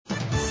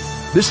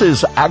This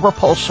is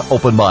AgriPulse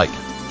Open Mic.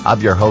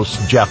 I'm your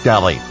host, Jeff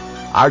Daly.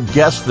 Our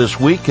guest this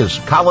week is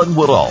Colin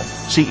Woodall,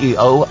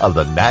 CEO of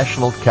the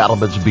National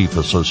Cattlemen's Beef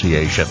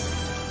Association.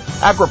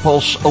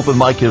 AgriPulse Open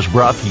Mic is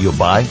brought to you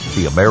by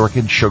the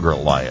American Sugar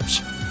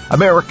Alliance,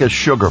 America's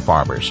sugar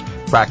farmers,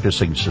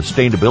 practicing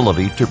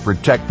sustainability to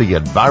protect the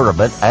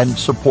environment and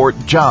support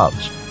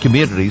jobs,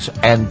 communities,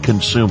 and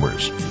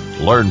consumers.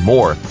 Learn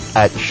more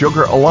at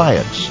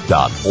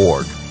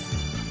sugaralliance.org.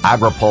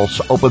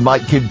 AgriPulse Open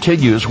Mic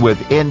continues with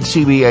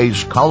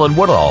NCBA's Colin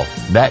Woodall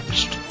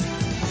next.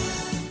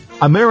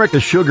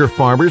 America's sugar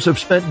farmers have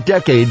spent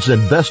decades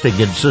investing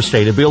in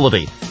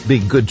sustainability.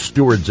 Being good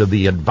stewards of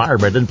the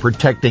environment and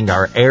protecting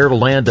our air,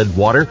 land, and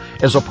water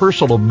is a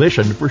personal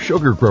mission for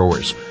sugar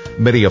growers.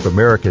 Many of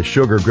America's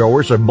sugar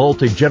growers are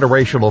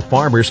multi-generational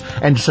farmers,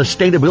 and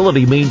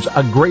sustainability means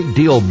a great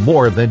deal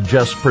more than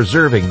just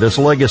preserving this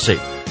legacy.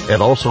 It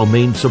also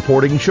means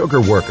supporting sugar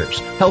workers,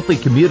 healthy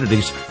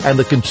communities, and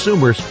the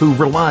consumers who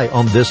rely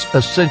on this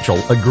essential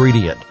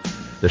ingredient.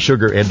 The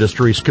sugar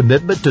industry's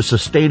commitment to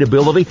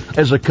sustainability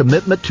is a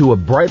commitment to a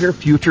brighter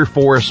future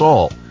for us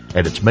all,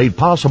 and it's made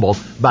possible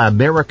by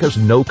America's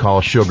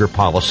no-cost sugar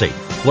policy.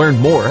 Learn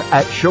more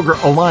at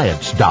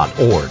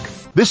sugaralliance.org.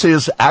 This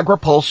is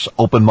AgriPulse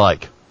Open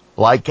Mic.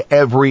 Like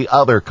every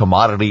other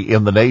commodity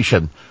in the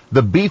nation,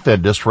 the beef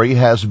industry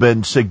has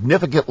been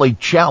significantly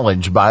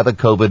challenged by the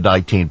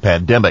COVID-19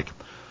 pandemic.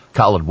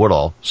 Colin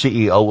Woodall,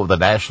 CEO of the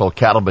National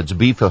Cattlemen's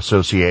Beef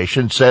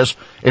Association, says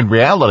in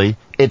reality,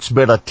 it's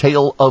been a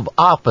tale of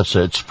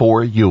opposites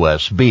for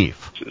U.S.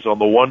 beef. On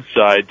the one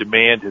side,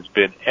 demand has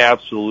been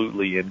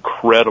absolutely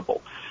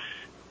incredible.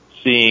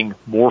 Seeing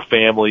more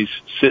families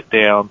sit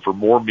down for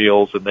more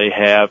meals than they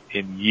have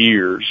in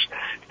years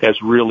has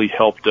really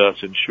helped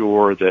us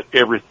ensure that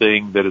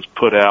everything that is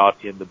put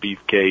out in the beef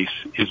case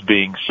is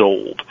being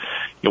sold.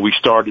 We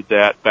started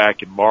that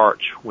back in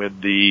March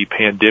when the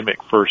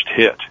pandemic first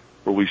hit,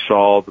 where we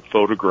saw the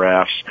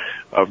photographs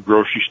of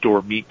grocery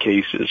store meat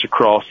cases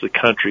across the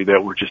country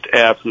that were just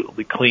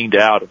absolutely cleaned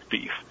out of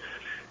beef.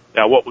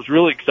 Now, what was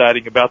really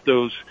exciting about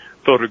those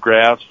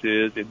photographs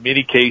is, in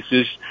many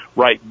cases,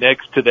 right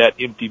next to that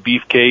empty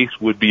beef case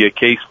would be a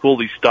case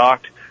fully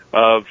stocked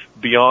of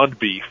Beyond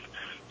Beef.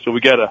 So we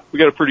got a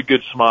pretty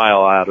good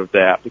smile out of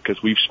that,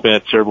 because we've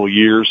spent several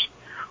years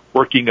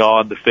working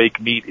on the fake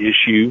meat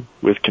issue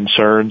with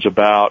concerns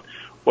about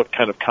what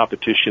kind of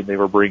competition they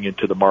were bringing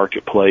to the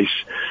marketplace.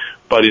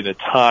 But in a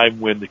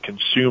time when the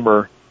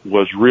consumer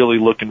was really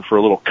looking for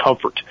a little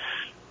comfort,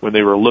 when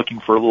they were looking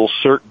for a little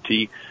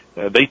certainty,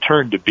 they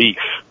turned to beef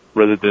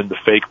rather than the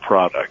fake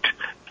product.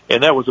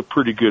 And that was a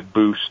pretty good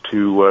boost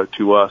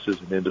to us as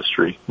an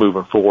industry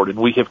moving forward. And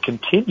we have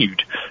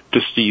continued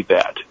to see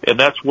that. And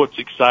that's what's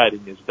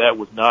exciting, is that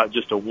was not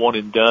just a one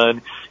and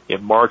done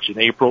in March and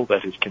April.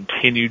 That has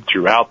continued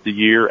throughout the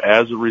year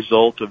as a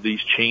result of these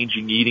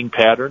changing eating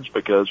patterns,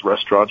 because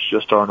restaurants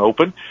just aren't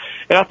open.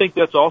 And I think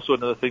that's also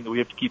another thing that we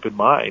have to keep in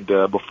mind.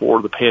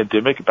 Before the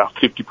pandemic, about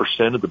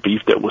 50% of the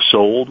beef that was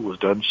sold was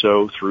done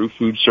so through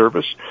food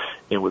service.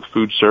 And with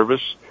food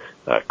service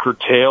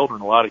curtailed, in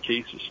a lot of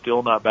cases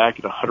still not back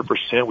at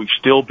 100%, we've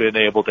still been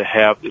able to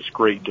have this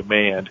great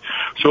demand.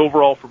 So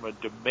overall, from a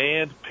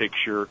demand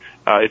picture,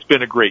 it's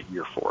been a great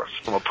year for us.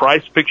 From a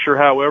price picture,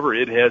 however,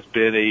 it has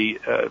been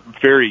a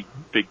very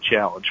big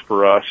challenge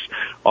for us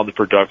on the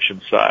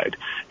production side.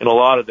 And a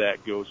lot of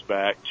that goes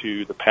back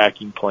to the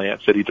packing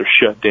plants that either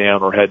shut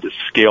down or had to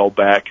scale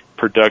back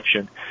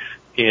production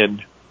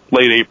in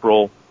late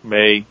April,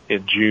 May,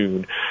 and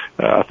June.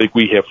 I think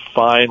we have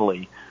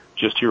finally,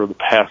 just here over the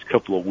past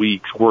couple of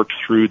weeks, worked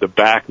through the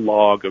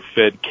backlog of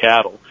fed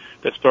cattle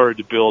that started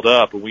to build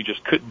up, and we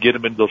just couldn't get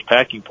them into those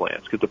packing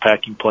plants because the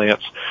packing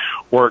plants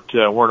weren't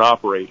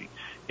operating.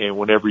 And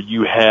whenever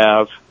you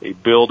have a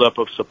buildup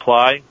of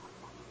supply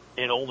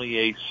and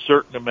only a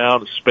certain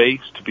amount of space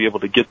to be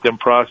able to get them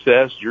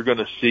processed, you're going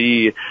to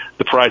see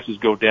the prices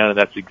go down, and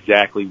that's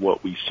exactly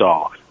what we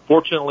saw.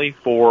 Fortunately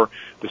for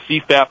the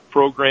CFAP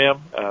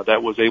program,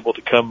 that was able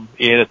to come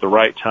in at the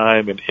right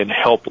time and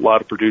help a lot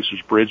of producers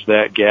bridge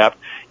that gap.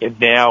 And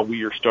now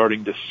we are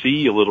starting to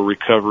see a little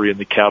recovery in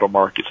the cattle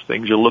markets.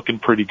 Things are looking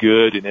pretty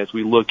good. And as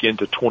we look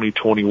into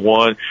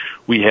 2021,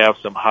 we have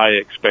some high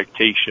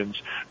expectations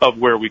of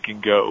where we can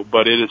go.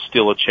 But it is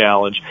still a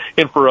challenge.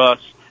 And for us,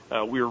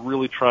 we're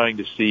really trying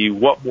to see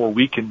what more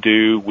we can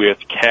do with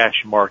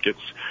cash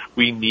markets.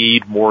 We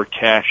need more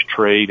cash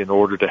trade in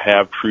order to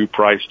have true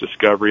price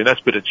discovery, and that's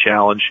been a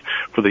challenge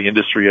for the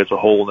industry as a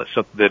whole, and that's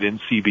something that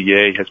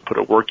NCBA has put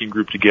a working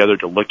group together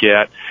to look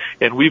at.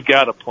 And we've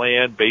got a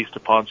plan based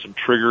upon some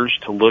triggers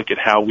to look at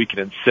how we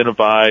can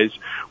incentivize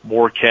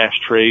more cash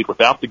trade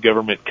without the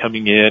government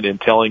coming in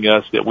and telling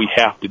us that we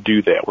have to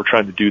do that. We're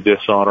trying to do this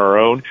on our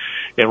own,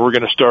 and we're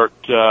going to start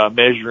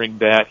measuring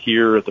that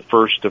here at the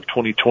first of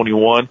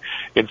 2021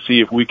 and see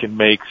if we can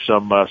make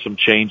some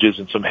changes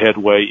and some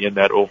headway in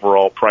that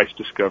overall price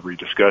discovery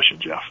discussion,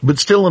 Jeff. But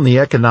still, in the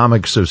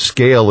economics of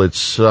scale,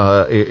 it's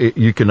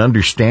you can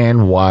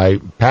understand why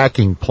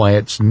packing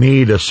plants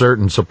need a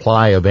certain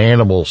supply of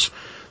animals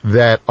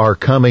that are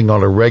coming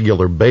on a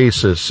regular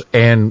basis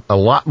and a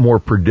lot more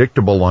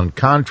predictable on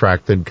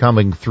contract than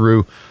coming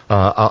through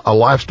a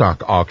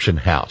livestock auction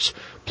house.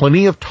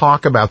 Plenty of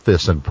talk about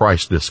this in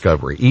price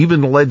discovery,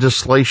 even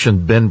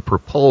legislation been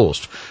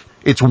proposed.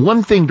 It's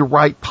one thing to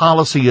write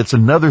policy, it's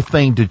another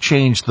thing to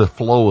change the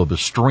flow of a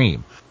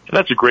stream. And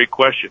that's a great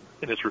question,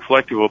 and it's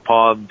reflective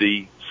upon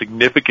the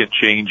significant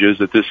changes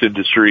that this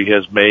industry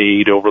has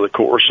made over the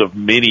course of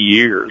many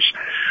years,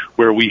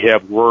 where we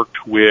have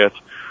worked with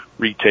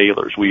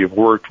retailers, we have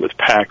worked with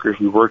packers,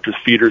 we've worked with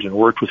feeders, and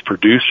worked with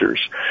producers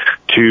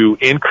to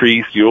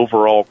increase the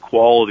overall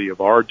quality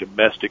of our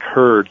domestic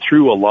herd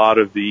through a lot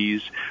of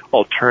these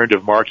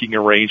alternative marketing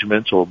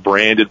arrangements or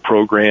branded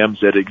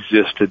programs that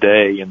exist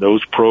today. And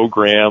those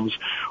programs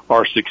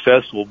are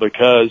successful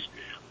because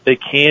they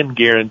can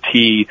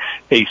guarantee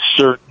a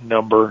certain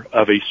number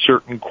of a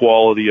certain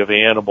quality of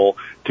animal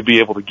to be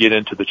able to get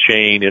into the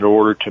chain in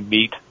order to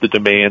meet the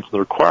demands and the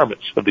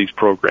requirements of these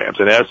programs.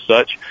 And as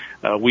such,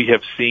 we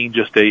have seen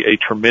just a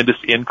tremendous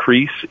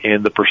increase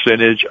in the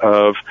percentage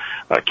of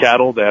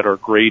cattle that are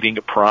grading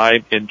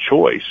prime and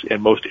choice.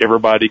 And most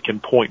everybody can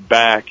point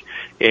back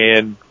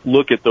and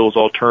look at those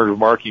alternative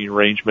marketing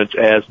arrangements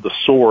as the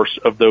source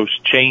of those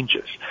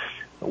changes.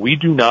 We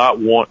do not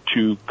want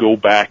to go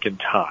back in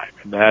time,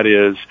 and that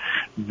is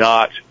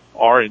not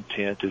our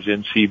intent as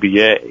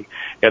NCBA.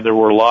 And there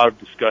were a lot of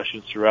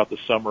discussions throughout the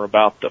summer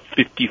about the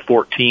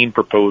 50-14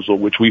 proposal,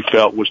 which we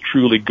felt was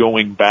truly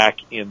going back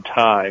in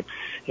time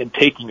and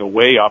taking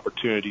away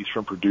opportunities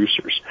from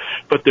producers.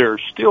 But there are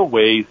still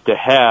ways to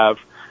have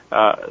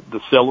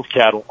the sale of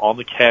cattle on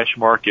the cash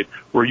market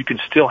where you can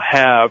still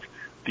have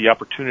the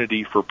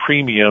opportunity for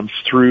premiums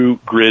through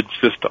grid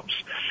systems.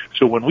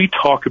 So when we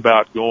talk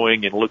about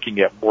going and looking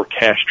at more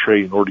cash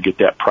trade in order to get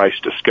that price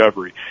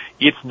discovery,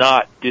 it's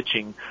not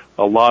ditching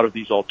a lot of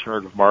these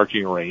alternative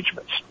marketing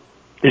arrangements.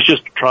 It's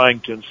just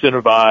trying to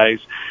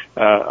incentivize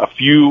a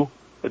few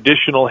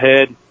additional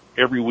head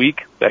every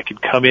week that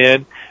could come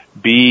in,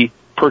 be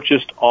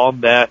purchased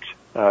on that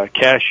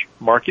cash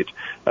market.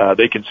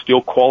 They can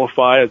still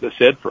qualify, as I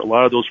said, for a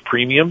lot of those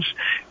premiums,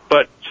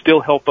 but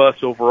still help us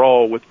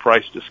overall with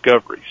price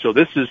discovery. So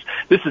this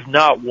is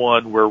not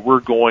one where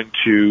we're going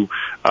to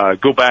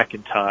go back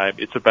in time.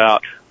 It's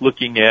about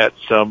looking at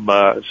some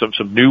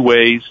new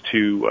ways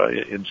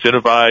to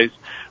incentivize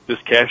this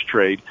cash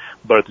trade,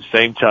 but at the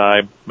same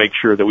time make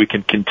sure that we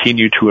can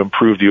continue to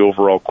improve the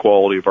overall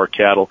quality of our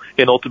cattle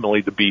and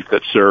ultimately the beef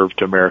that's served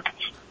to Americans.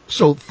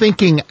 So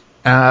thinking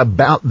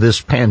about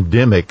this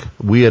pandemic,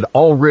 we had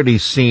already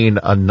seen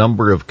a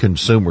number of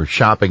consumers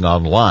shopping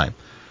online.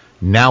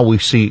 Now we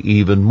see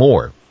even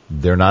more.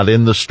 They're not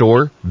in the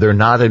store. They're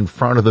not in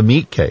front of the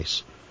meat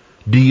case.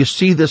 Do you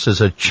see this as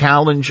a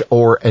challenge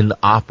or an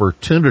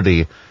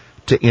opportunity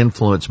to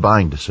influence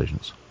buying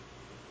decisions?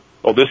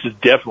 Well, this is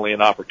definitely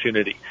an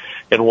opportunity.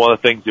 And one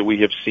of the things that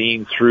we have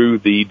seen through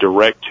the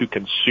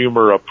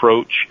direct-to-consumer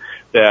approach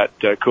that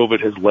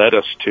COVID has led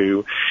us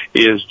to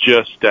is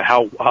just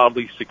how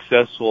wildly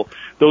successful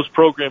those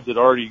programs that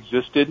already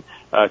existed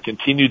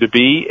continue to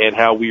be, and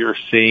how we are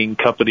seeing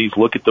companies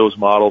look at those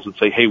models and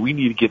say, hey, we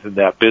need to get in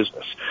that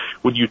business.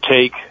 When you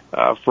take,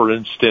 for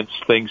instance,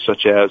 things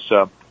such as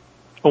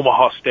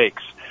Omaha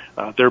Steaks,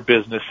 their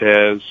business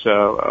has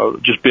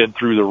just been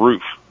through the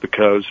roof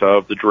because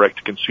of the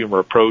direct-to-consumer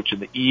approach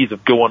and the ease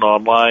of going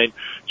online,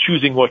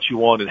 choosing what you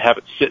want, and have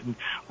it sitting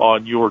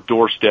on your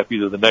doorstep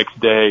either the next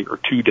day or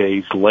 2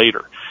 days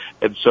later.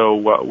 And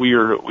so we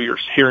are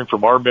hearing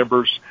from our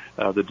members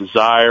the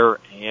desire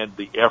and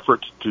the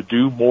effort to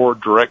do more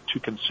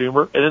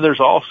direct-to-consumer. And then there's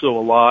also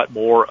a lot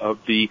more of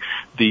the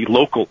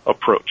local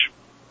approach,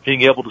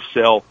 being able to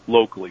sell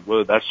locally,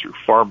 whether that's through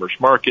farmers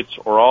markets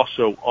or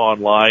also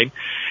online.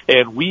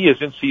 And we as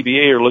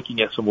NCBA are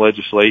looking at some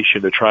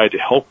legislation to try to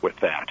help with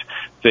that.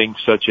 Things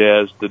such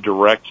as the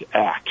Direct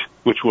Act,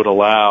 which would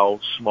allow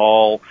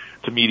small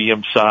to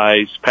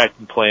medium-sized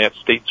packing plants,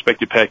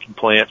 state-inspected packing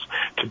plants,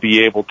 to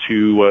be able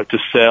to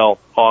sell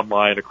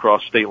online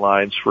across state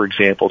lines, for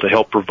example, to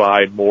help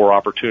provide more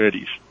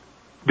opportunities.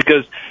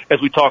 Because, as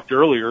we talked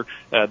earlier,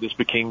 this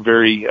became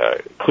very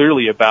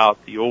clearly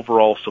about the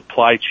overall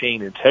supply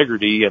chain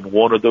integrity, and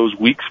one of those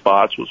weak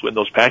spots was when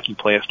those packing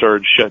plants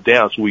started to shut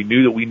down. So we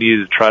knew that we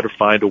needed to try to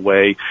find a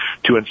way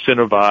to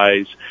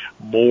incentivize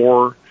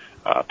more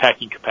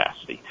packing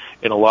capacity.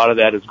 And a lot of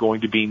that is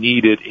going to be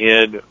needed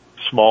in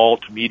small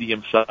to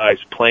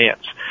medium-sized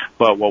plants.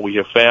 But what we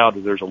have found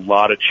is there's a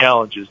lot of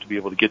challenges to be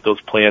able to get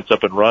those plants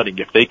up and running.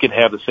 If they can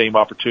have the same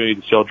opportunity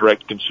to sell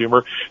direct to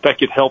consumer, that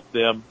could help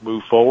them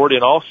move forward.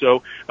 And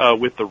also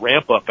with the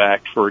Ramp Up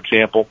Act, for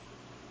example,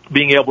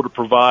 being able to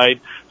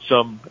provide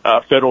some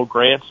federal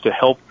grants to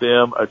help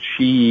them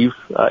achieve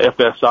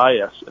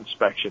FSIS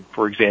inspection,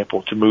 for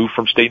example, to move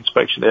from state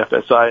inspection to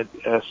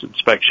FSIS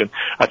inspection,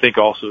 I think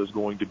also is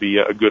going to be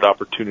a good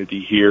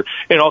opportunity here.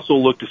 And also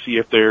look to see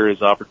if there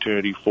is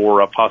opportunity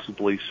for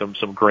possibly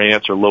some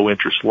grants or low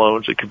interest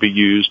loans that could be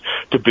used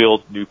to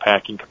build new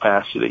packing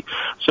capacity.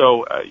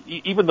 So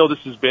even though this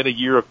has been a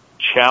year of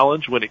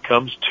challenge when it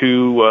comes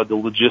to the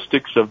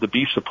logistics of the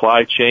beef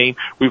supply chain,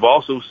 we've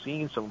also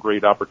seen some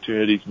great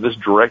opportunities, and this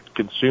direct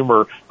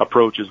consumer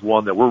approach is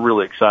one that we're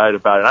really excited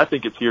about, and I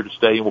think it's here to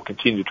stay and will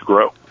continue to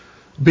grow.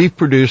 Beef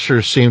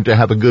producers seem to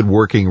have a good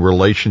working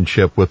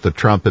relationship with the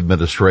Trump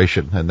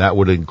administration, and that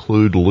would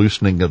include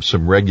loosening of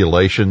some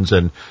regulations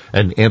and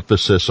an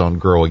emphasis on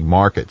growing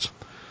markets.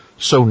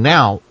 So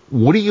now,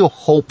 what do you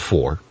hope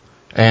for,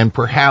 and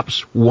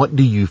perhaps what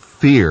do you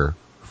fear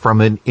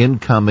from an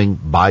incoming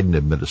Biden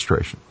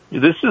administration?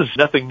 This is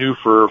nothing new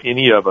for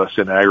any of us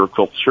in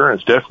agriculture, and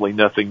it's definitely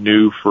nothing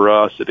new for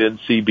us at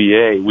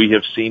NCBA. We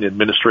have seen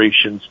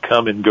administrations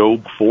come and go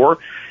before,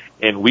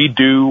 and we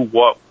do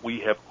what we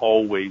have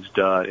always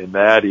done, and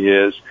that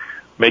is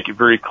make it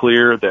very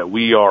clear that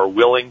we are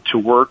willing to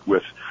work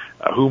with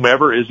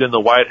whomever is in the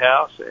White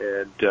House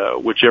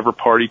and whichever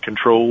party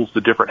controls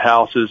the different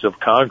houses of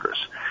Congress.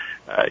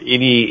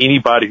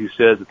 Anybody who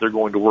says that they're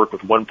going to work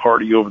with one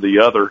party over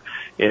the other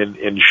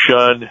and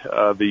shun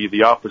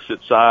the opposite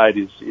side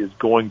is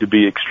going to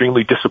be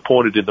extremely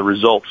disappointed in the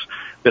results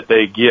that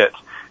they get,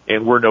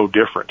 and we're no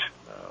different.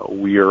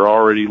 We are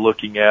already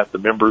looking at the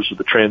members of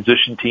the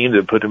transition team that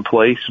have put in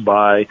place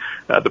by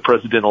the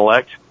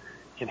president-elect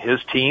and his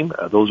team.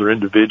 Those are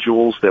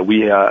individuals that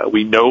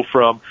we know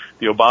from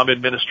the Obama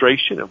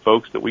administration and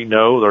folks that we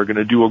know are going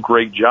to do a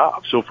great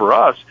job. So for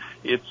us,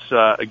 it's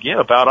again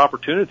about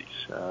opportunities.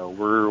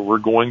 We're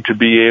going to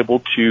be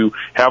able to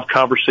have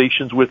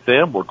conversations with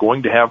them. We're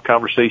going to have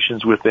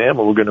conversations with them,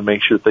 and we're going to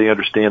make sure that they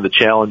understand the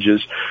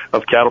challenges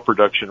of cattle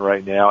production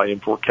right now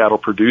and for cattle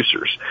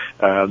producers.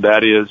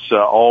 That is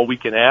all we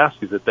can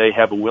ask, is that they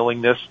have a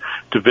willingness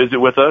to visit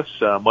with us,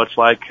 much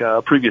like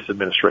previous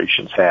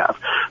administrations have.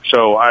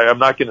 So I'm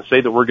not going to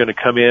say that we're going to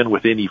come in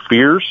with any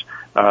fears.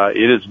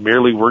 It is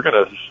merely we're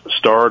going to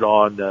start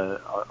on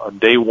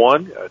day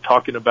one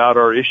talking about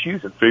our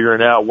issues and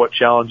figuring out what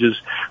challenges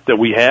that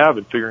we have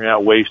and figuring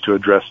out ways to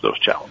address those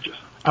challenges.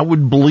 I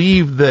would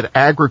believe that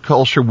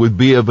agriculture would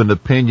be of an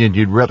opinion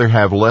you'd rather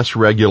have less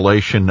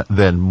regulation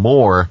than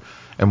more,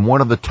 and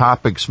one of the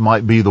topics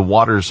might be the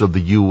waters of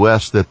the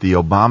U.S. that the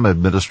Obama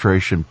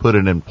administration put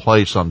in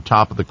place on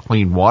top of the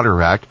Clean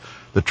Water Act.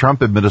 The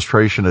Trump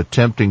administration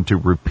attempting to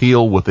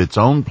repeal with its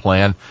own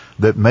plan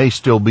that may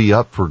still be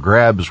up for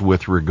grabs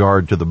with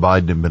regard to the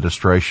Biden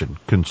administration.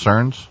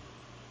 Concerns?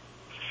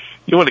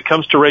 When it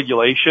comes to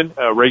regulations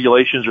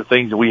are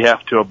things that we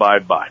have to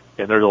abide by,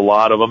 and there's a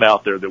lot of them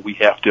out there that we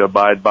have to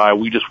abide by.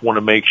 We just want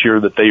to make sure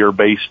that they are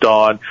based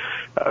on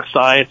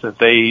science, that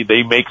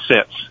they make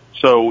sense.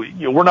 So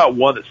we're not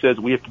one that says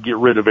we have to get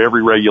rid of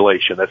every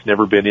regulation. That's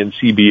never been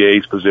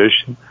NCBA's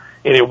position,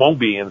 and it won't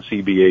be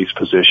NCBA's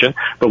position,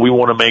 but we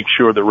want to make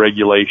sure that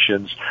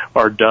regulations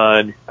are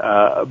done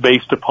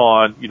based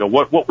upon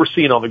what we're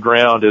seeing on the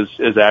ground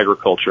as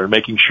agriculture, and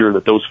making sure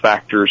that those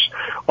factors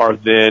are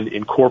then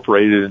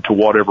incorporated into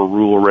whatever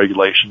rule or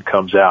regulation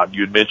comes out.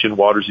 You had mentioned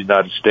Waters of the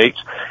United States.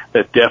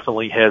 That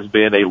definitely has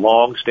been a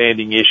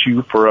long-standing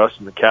issue for us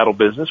in the cattle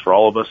business, for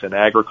all of us in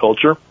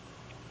agriculture.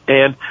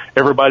 And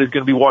everybody's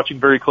going to be watching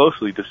very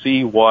closely to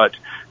see what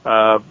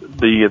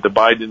the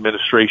Biden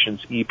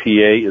administration's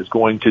EPA is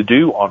going to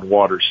do on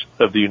waters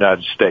of the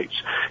United States.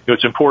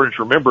 It's important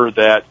to remember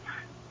that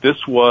this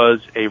was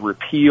a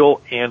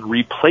repeal and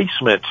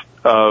replacement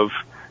of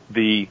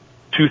the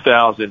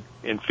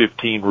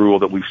 2015 rule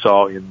that we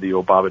saw in the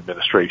Obama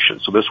administration.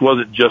 So this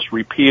wasn't just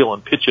repeal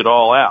and pitch it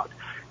all out.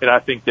 And I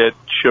think that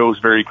shows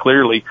very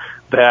clearly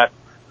that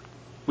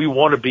we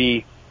want to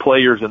be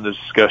players in the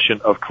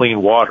discussion of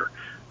clean water.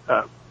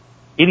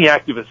 Any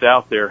activist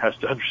out there has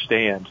to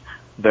understand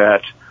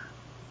that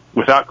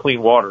without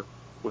clean water,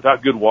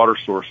 without good water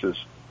sources,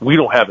 we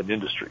don't have an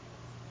industry,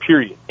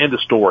 period, end of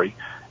story.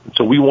 And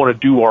so we want to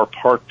do our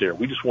part there.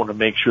 We just want to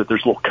make sure that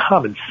there's a little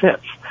common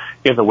sense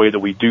in the way that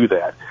we do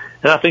that.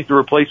 And I think the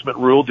replacement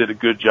rule did a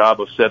good job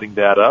of setting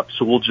that up.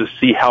 So we'll just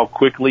see how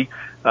quickly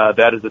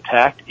that is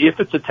attacked, if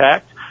it's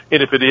attacked.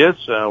 And if it is,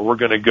 we're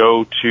going to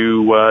go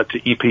to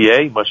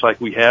EPA, much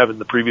like we have in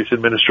the previous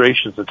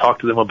administrations, and talk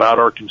to them about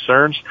our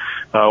concerns,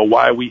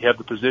 why we have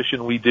the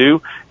position we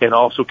do, and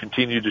also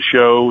continue to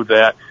show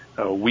that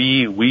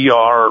we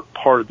are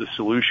part of the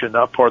solution,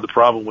 not part of the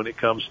problem when it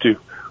comes to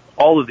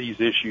all of these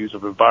issues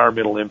of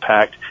environmental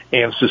impact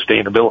and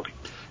sustainability.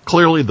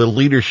 Clearly, the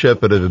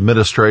leadership of the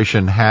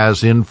administration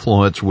has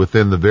influence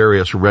within the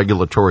various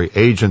regulatory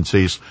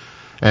agencies,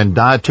 and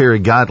dietary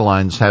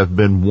guidelines have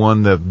been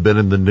one that have been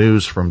in the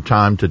news from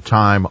time to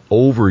time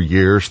over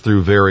years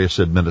through various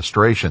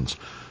administrations.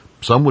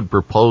 Some would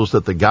propose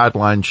that the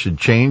guidelines should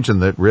change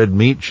and that red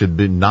meat should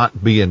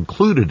not be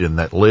included in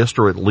that list,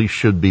 or at least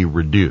should be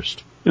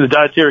reduced. The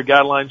dietary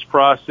guidelines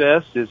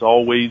process is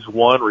always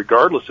one,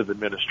 regardless of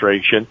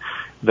administration,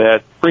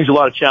 that brings a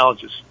lot of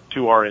challenges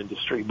to our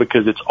industry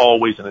because it's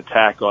always an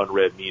attack on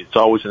red meat. It's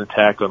always an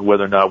attack on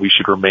whether or not we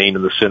should remain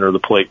in the center of the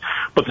plate.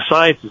 But the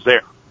science is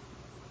there.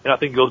 And I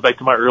think it goes back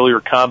to my earlier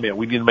comment.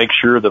 We need to make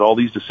sure that all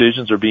these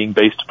decisions are being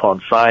based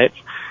upon science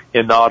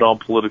and not on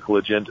political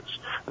agendas.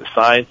 The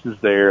science is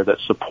there that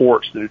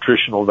supports the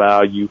nutritional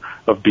value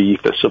of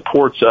beef, that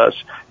supports us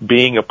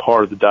being a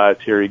part of the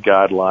dietary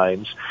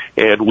guidelines,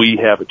 and we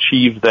have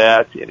achieved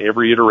that in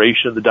every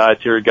iteration of the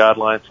dietary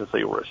guidelines since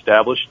they were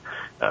established.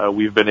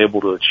 We've been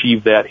able to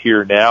achieve that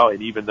here now,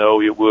 and even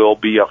though it will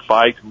be a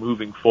fight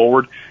moving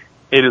forward,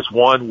 it is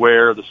one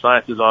where the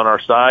science is on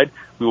our side.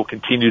 We will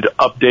continue to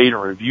update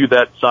and review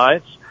that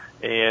science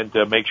and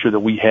make sure that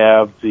we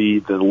have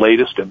the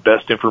latest and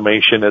best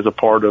information as a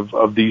part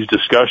of these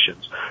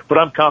discussions. But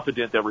I'm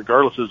confident that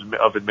regardless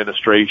of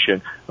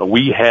administration,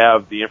 we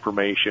have the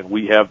information,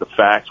 we have the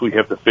facts, we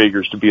have the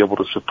figures to be able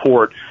to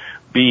support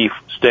beef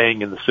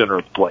staying in the center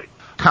of the plate.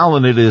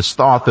 Colin, it is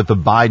thought that the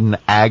Biden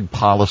ag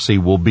policy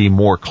will be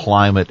more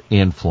climate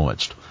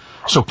influenced.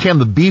 So can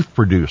the beef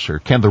producer,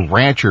 can the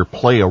rancher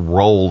play a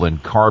role in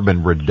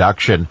carbon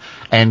reduction?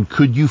 And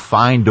could you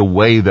find a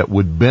way that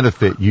would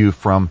benefit you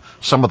from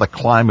some of the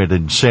climate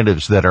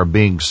incentives that are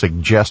being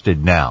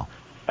suggested now?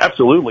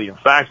 Absolutely. In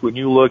fact, when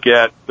you look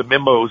at the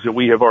memos that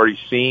we have already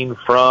seen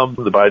from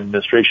the Biden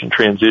administration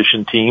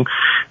transition team,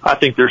 I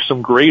think there's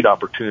some great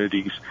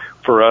opportunities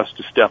for us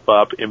to step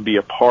up and be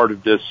a part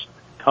of this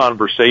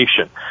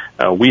conversation.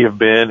 We have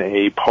been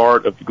a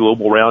part of the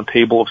Global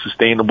Roundtable of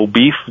Sustainable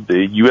Beef,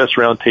 the U.S.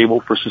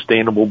 Roundtable for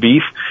Sustainable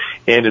Beef,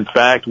 and in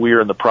fact, we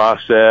are in the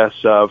process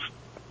of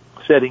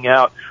setting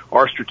out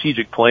our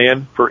strategic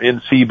plan for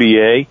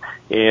NCBA,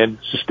 and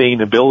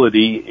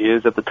sustainability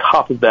is at the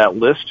top of that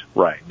list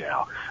right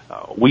now.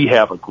 We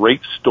have a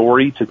great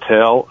story to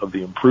tell of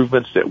the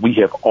improvements that we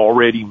have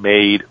already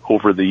made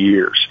over the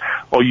years.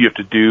 All you have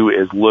to do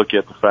is look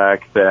at the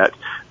fact that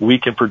we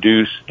can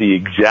produce the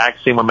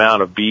exact same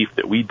amount of beef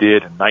that we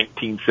did in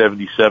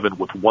 1977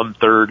 with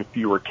 1/3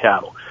 fewer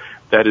cattle.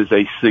 That is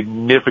a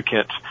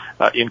significant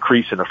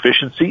increase in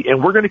efficiency,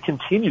 and we're going to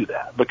continue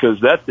that because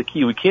that's the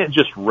key. We can't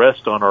just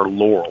rest on our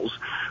laurels.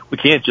 We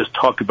can't just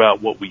talk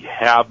about what we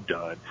have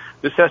done.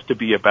 This has to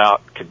be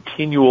about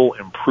continual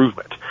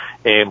improvement,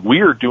 and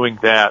we are doing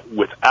that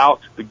without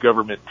the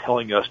government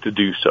telling us to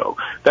do so.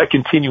 That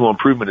continual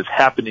improvement is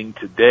happening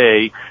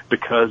today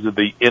because of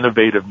the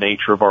innovative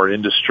nature of our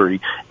industry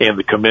and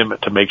the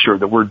commitment to make sure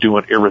that we're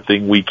doing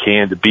everything we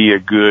can to be a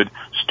good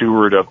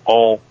steward of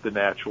all the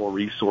natural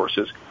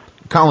resources.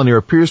 Colin, there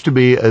appears to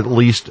be at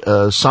least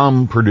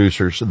some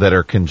producers that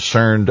are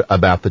concerned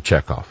about the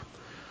checkoff.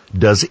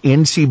 Does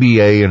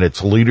NCBA and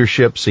its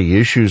leadership see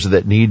issues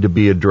that need to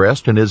be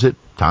addressed, and is it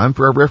time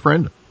for a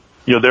referendum?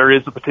 You know, there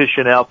is a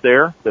petition out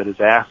there that is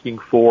asking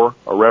for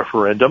a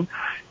referendum,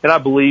 and I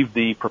believe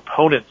the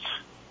proponents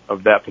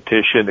of that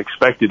petition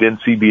expected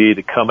NCBA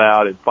to come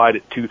out and fight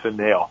it tooth and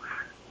nail,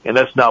 and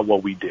that's not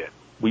what we did.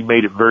 We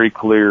made it very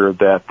clear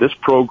that this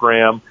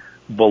program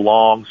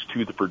belongs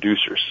to the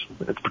producers.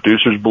 If the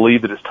producers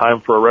believe that it's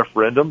time for a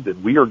referendum,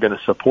 then we are going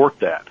to support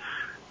that.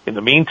 In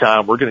the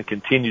meantime, we're going to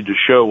continue to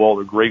show all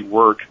the great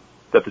work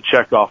that the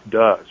checkoff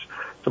does.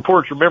 It's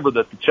important to remember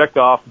that the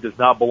checkoff does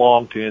not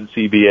belong to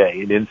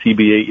NCBA, and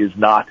NCBA is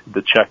not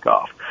the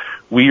checkoff.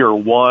 We are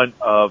one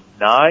of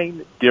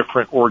 9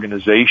 different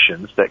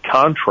organizations that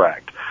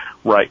contract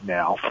right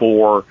now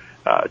for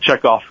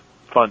checkoff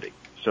funding.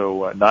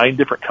 So 9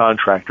 different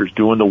contractors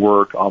doing the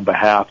work on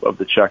behalf of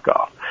the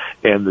checkoff.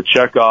 And the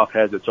checkoff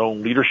has its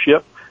own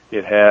leadership.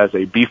 It has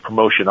a beef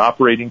promotion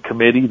operating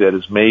committee that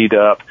is made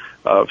up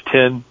of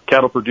 10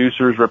 cattle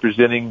producers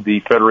representing the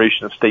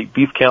Federation of State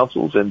Beef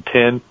Councils and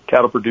 10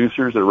 cattle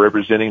producers that are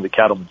representing the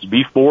Cattlemen's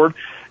Beef Board.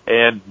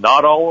 And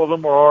not all of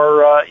them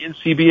are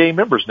NCBA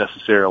members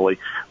necessarily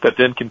that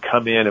then can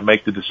come in and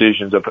make the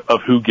decisions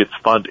of who gets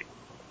funding.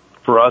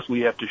 For us,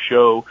 we have to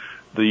show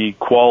the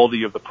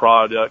quality of the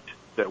product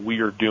that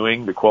we are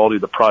doing, the quality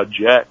of the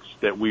projects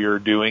that we are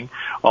doing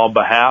on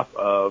behalf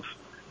of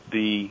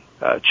the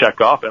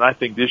checkoff, and I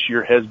think this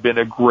year has been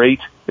a great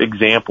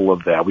example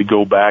of that. We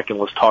go back and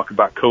let's talk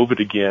about COVID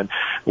again.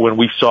 When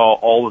we saw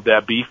all of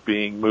that beef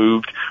being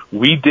moved,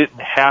 we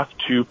didn't have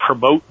to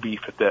promote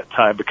beef at that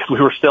time because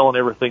we were selling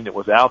everything that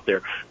was out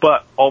there.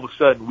 But all of a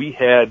sudden, we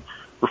had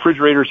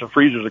refrigerators and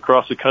freezers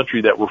across the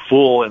country that were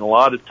full, and a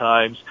lot of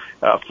times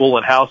full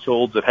in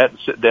households that hadn't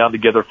sit down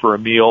together for a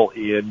meal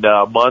in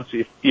months,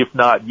 if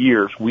not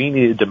years. We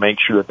needed to make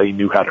sure that they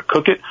knew how to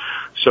cook it.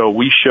 So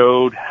we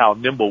showed how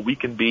nimble we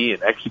can be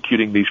in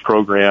executing these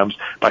programs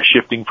by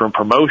shifting from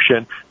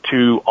promotion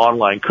to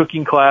online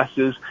cooking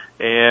classes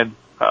and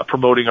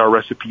promoting our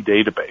recipe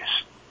database.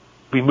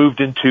 We moved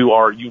into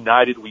our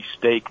United We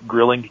Steak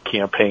grilling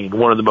campaign,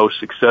 one of the most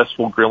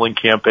successful grilling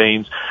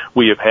campaigns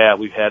we have had.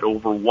 We've had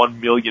over 1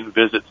 million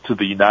visits to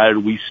the United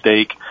We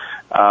Steak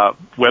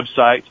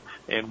website,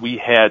 and we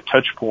had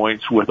touch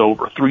points with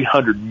over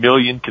 300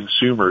 million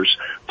consumers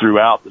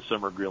throughout the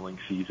summer grilling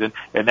season.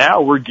 And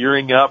now we're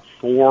gearing up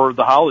for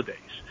the holidays,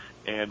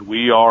 and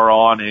we are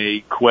on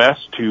a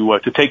quest to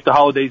take the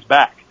holidays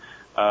back.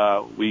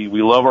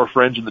 We love our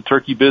friends in the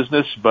turkey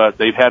business, but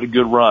they've had a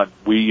good run.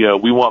 We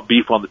want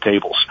beef on the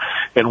tables.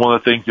 And one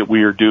of the things that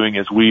we are doing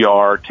is we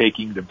are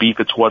taking the Beef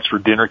It's What's for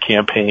Dinner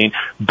campaign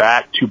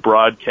back to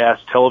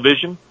broadcast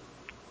television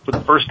for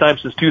the first time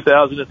since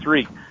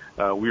 2003.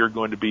 We are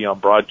going to be on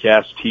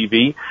broadcast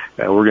TV.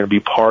 We're going to be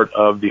part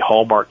of the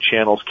Hallmark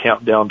Channel's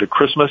countdown to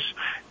Christmas.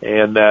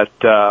 And that,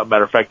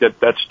 matter of fact,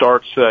 that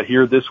starts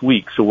here this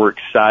week. So we're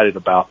excited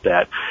about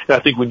that. And I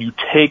think when you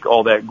take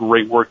all that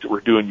great work that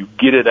we're doing, you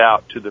get it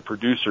out to the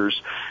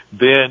producers,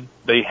 then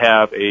they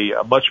have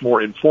a much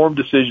more informed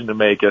decision to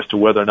make as to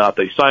whether or not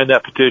they sign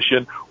that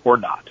petition or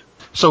not.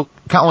 So,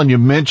 Colin, you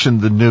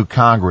mentioned the new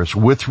Congress.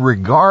 With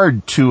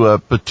regard to a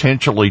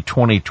potentially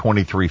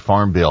 2023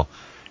 Farm Bill,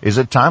 is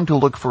it time to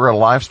look for a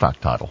livestock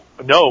title?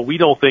 No, we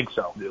don't think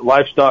so.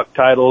 Livestock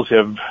titles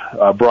have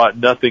brought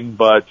nothing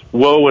but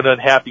woe and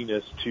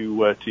unhappiness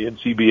to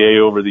NCBA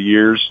over the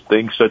years.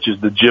 Things such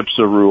as the GIPSA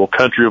rule,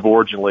 country of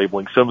origin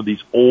labeling, some of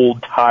these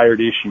old, tired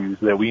issues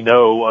that we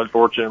know,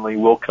 unfortunately,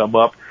 will come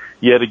up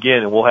yet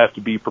again, and we'll have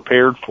to be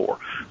prepared for.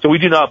 So we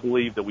do not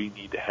believe that we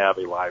need to have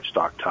a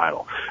livestock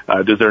title.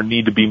 Does there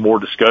need to be more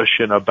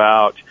discussion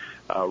about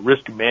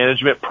risk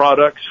management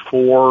products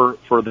for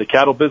the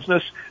cattle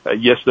business?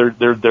 Yes, there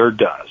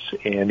does.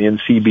 And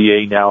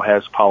NCBA now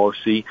has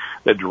policy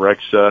that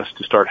directs us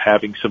to start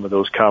having some of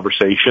those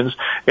conversations.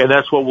 And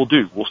that's what we'll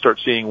do. We'll start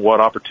seeing what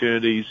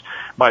opportunities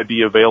might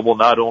be available,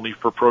 not only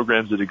for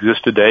programs that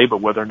exist today, but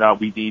whether or not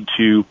we need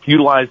to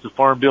utilize the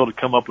Farm Bill to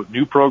come up with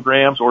new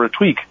programs or to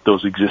tweak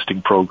those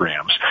existing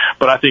programs.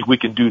 But I think we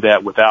can do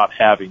that without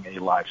having a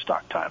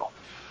livestock title.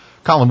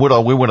 Colin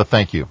Woodall, we want to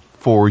thank you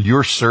for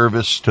your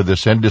service to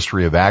this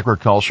industry of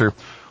agriculture,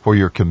 for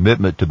your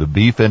commitment to the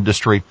beef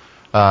industry,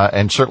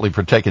 and certainly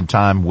for taking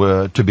time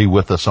to be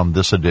with us on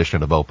this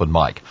edition of Open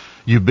Mic.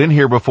 You've been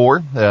here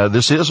before.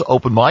 This is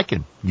Open Mic,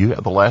 and you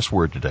have the last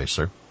word today,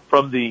 sir.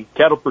 From the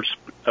cattle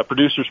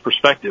producer's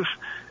perspective,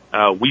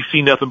 we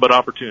see nothing but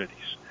opportunities.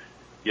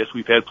 Yes,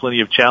 we've had plenty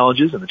of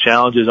challenges, and the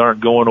challenges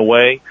aren't going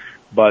away,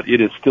 but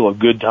it is still a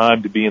good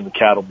time to be in the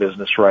cattle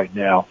business right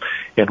now.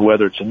 And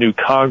whether it's a new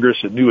Congress,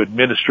 a new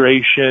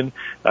administration,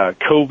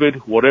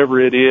 COVID, whatever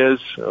it is,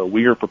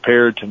 we are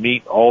prepared to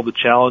meet all the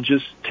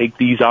challenges, take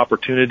these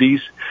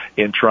opportunities,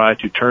 and try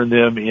to turn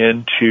them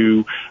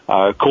into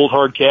cold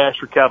hard cash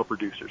for cattle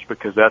producers,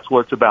 because that's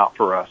what it's about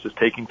for us, is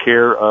taking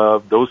care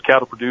of those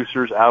cattle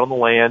producers out on the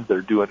land.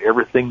 They're doing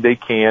everything they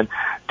can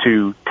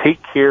to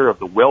take care of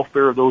the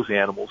welfare of those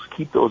animals,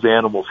 keep those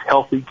animals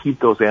healthy,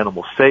 keep those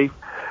animals safe,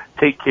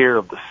 take care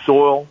of the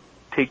soil,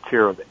 take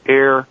care of the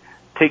air,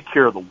 take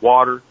care of the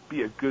water,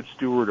 be a good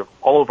steward of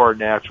all of our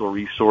natural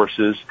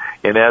resources,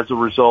 and as a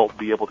result,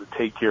 be able to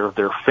take care of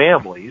their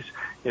families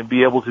and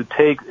be able to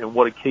take, in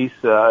what a case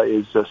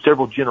is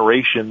several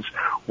generations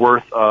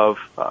worth of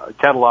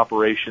cattle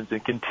operations,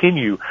 and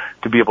continue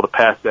to be able to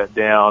pass that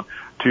down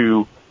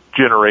to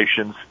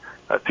generations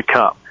to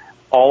come.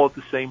 All at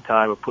the same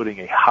time of putting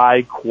a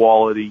high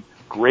quality,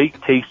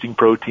 great tasting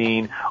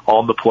protein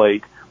on the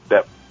plate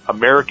that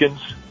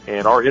Americans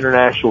and our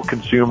international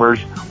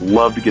consumers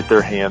love to get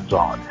their hands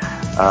on.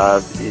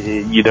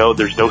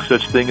 There's no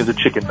such thing as a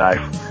chicken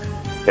knife,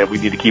 and we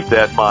need to keep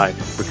that in mind,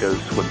 because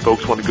when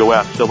folks want to go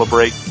out and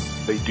celebrate,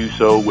 they do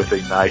so with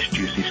a nice,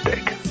 juicy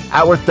steak.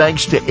 Our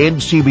thanks to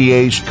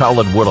NCBA's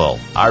Colin Woodall,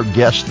 our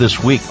guest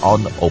this week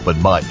on Open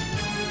Mic.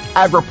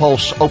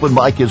 AgriPulse Open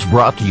Mic is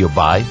brought to you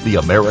by the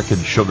American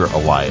Sugar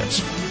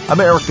Alliance.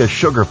 America's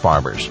sugar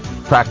farmers,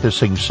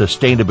 practicing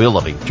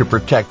sustainability to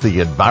protect the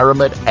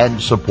environment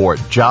and support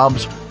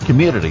jobs,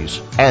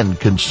 communities, and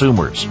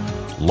consumers.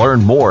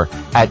 Learn more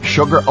at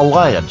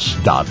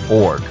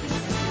sugaralliance.org.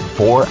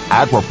 For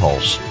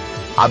AgriPulse,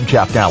 I'm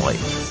Jeff Daly.